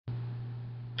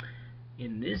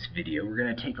In this video, we're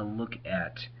going to take a look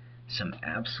at some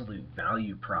absolute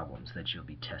value problems that you'll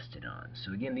be tested on.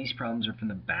 So again, these problems are from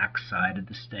the back side of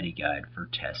the study guide for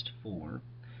test 4.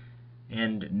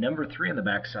 And number 3 on the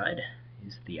back side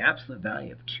is the absolute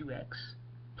value of 2x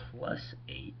plus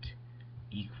 8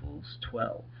 equals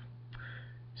 12.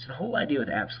 So the whole idea with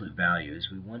absolute value is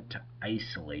we want to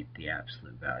isolate the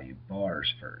absolute value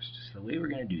bars first. So the way we're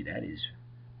going to do that is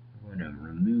we're going to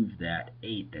remove that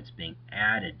 8 that's being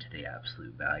added to the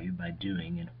absolute value by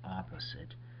doing an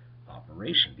opposite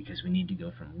operation, because we need to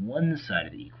go from one side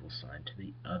of the equal sign to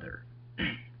the other.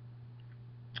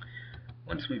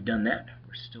 Once we've done that,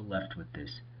 we're still left with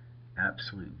this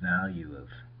absolute value of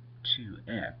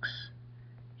 2x,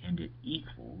 and it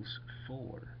equals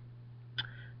 4.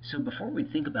 So before we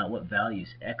think about what values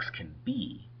x can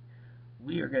be,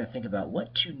 we are going to think about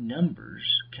what two numbers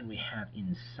can we have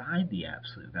inside the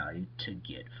absolute value to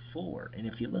get 4. And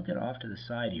if you look at off to the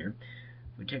side here,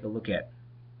 we take a look at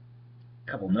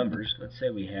a couple numbers. Let's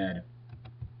say we had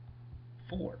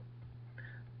 4.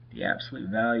 The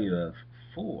absolute value of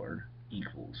 4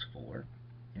 equals 4.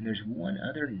 And there's one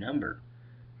other number.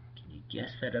 Can you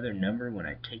guess that other number? When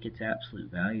I take its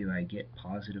absolute value, I get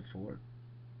positive 4.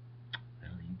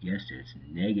 Well, you guessed it, it's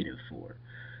negative 4.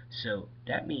 So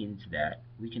that means that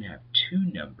we can have two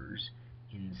numbers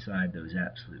inside those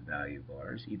absolute value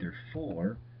bars, either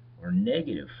 4 or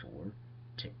negative 4,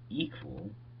 to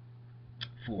equal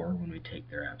 4 when we take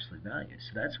their absolute value.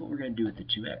 So that's what we're going to do with the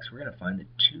 2x. We're going to find the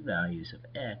two values of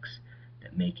x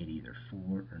that make it either 4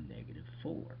 or negative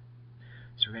 4.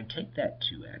 So we're going to take that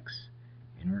 2x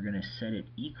and we're going to set it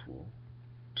equal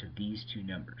to these two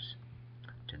numbers,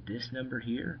 to this number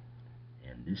here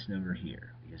and this number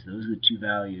here, because those are the two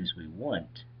values we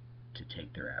want to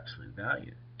take their absolute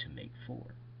value to make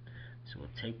 4. So we'll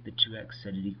take the 2x,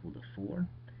 set it equal to 4,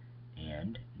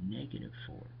 and negative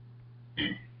 4.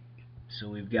 So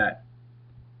we've got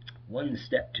one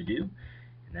step to do,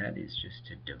 and that is just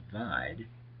to divide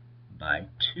by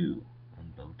 2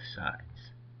 on both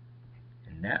sides.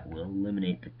 And that will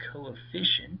eliminate the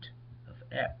coefficient of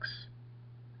x.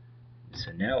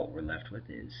 So now what we're left with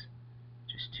is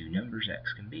just two numbers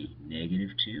x can be. Negative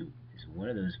 2 is one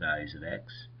of those values of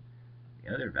x.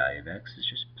 The other value of x is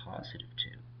just positive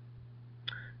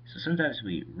 2. So sometimes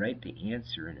we write the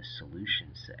answer in a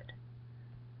solution set.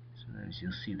 Sometimes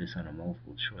you'll see this on a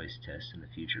multiple choice test in the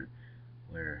future,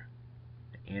 where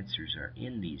the answers are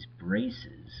in these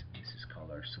braces. This is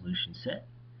called our solution set.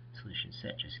 Solution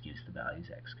set just gives the values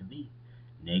x can be.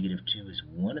 Negative 2 is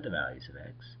one of the values of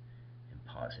x, and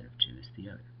positive 2 is the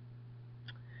other.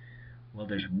 Well,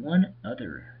 there's one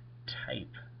other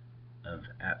type of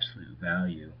absolute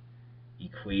value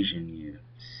equation you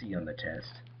see on the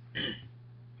test.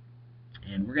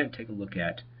 And we're going to take a look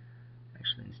at,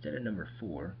 actually, instead of number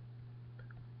 4,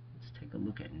 let's take a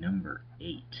look at number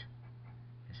 8.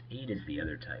 As 8 is the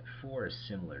other type. 4 is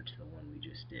similar to the one we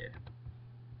just did.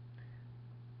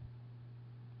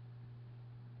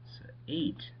 So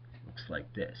 8 looks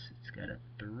like this. It's got a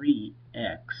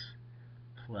 3x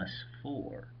plus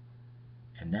 4.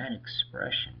 And that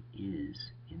expression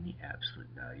is in the absolute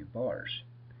value bars.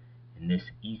 And this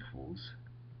equals,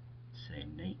 say,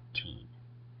 19.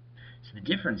 So the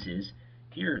difference is,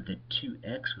 here the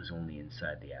 2x was only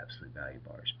inside the absolute value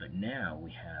bars, but now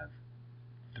we have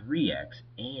 3x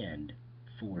and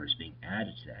 4 is being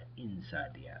added to that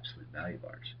inside the absolute value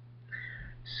bars.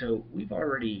 So we've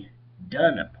already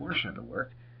done a portion of the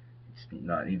work. It's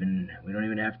not even, we don't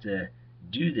even have to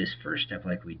do this first step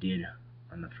like we did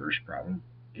on the first problem.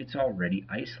 It's already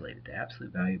isolated. The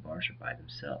absolute value bars are by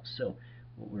themselves. So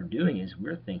what we're doing is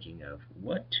we're thinking of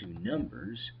what two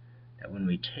numbers that when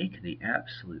we take the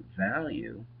absolute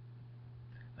value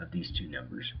of these two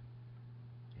numbers,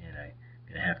 and I'm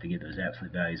going to have to get those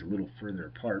absolute values a little further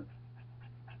apart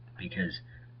because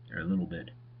they're a little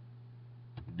bit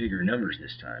bigger numbers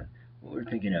this time. What we're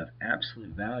thinking of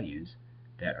absolute values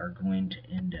that are going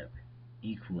to end up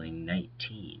equaling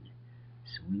 19.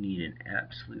 So we need an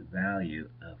absolute value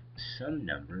of some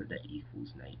number that equals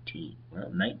 19.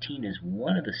 Well, 19 is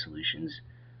one of the solutions,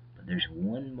 but there's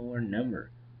one more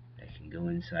number that can go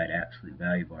inside absolute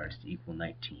value bars to equal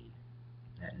 19.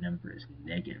 That number is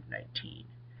negative 19.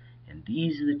 And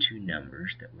these are the two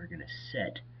numbers that we're going to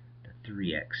set the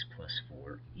 3x plus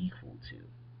 4 equal to.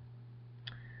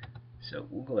 So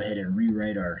we'll go ahead and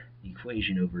rewrite our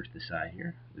equation over to the side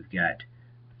here. We've got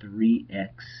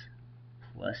 3x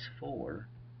plus 4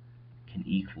 can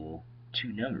equal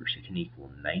two numbers. It can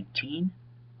equal 19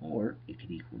 or it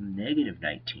can equal negative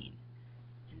 19.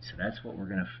 And so that's what we're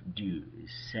going to do,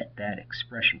 is set that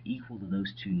expression equal to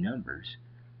those two numbers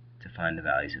to find the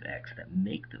values of x that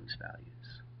make those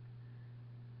values.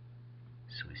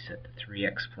 So we set the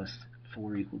 3x plus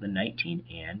 4 equal to 19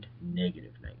 and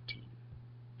negative 19.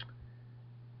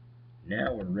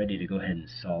 Now we're ready to go ahead and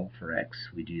solve for x.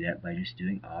 We do that by just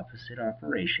doing opposite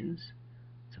operations.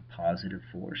 It's a positive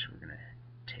 4, so we're going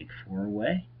to take 4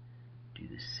 away. Do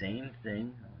the same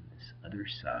thing on this other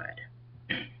side.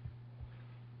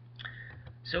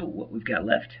 So what we've got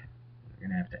left, we're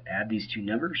going to have to add these two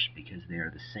numbers because they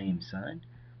are the same sign.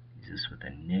 Leaves us with a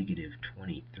negative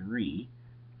 23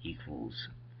 equals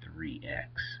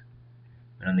 3x.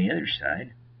 But on the other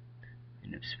side, we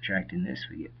end up subtracting this,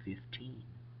 we get 15.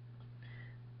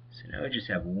 So now we just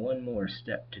have one more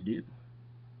step to do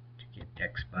to get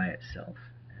x by itself.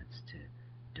 That's to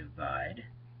divide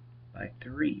by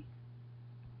 3.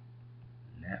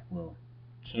 And that will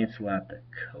cancel out the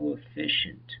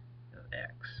coefficient of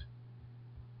x.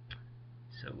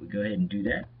 So we go ahead and do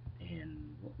that,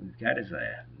 and what we've got is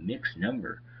a mixed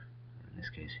number, or in this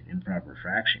case an improper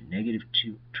fraction, negative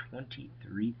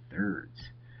 23/3.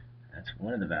 That's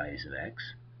one of the values of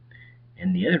x.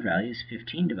 And the other value is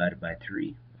 15 divided by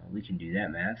 3. Well, we can do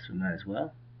that math, so we might as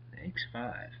well. That makes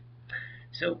 5.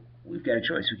 So we've got a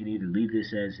choice. We can either leave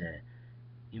this as an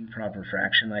improper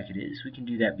fraction like it is. We can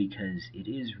do that because it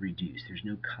is reduced. There's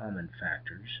no common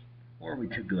factors. Or we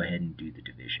could go ahead and do the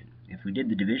division. If we did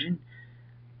the division,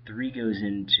 3 goes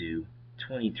into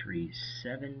 23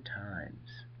 7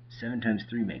 times. 7 times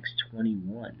 3 makes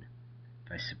 21.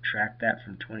 If I subtract that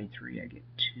from 23, I get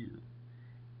 2.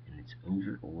 And it's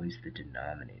over always the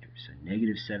denominator. So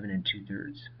negative 7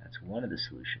 2/3, that's one of the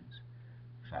solutions.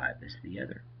 5 is the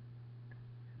other.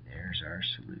 And there's our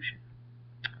solution.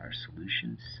 Our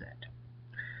solution set.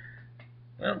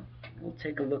 Well, we'll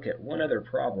take a look at one other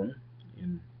problem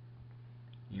in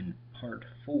part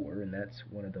 4, and that's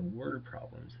one of the word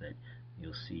problems that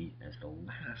you'll see as the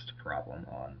last problem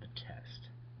on the test.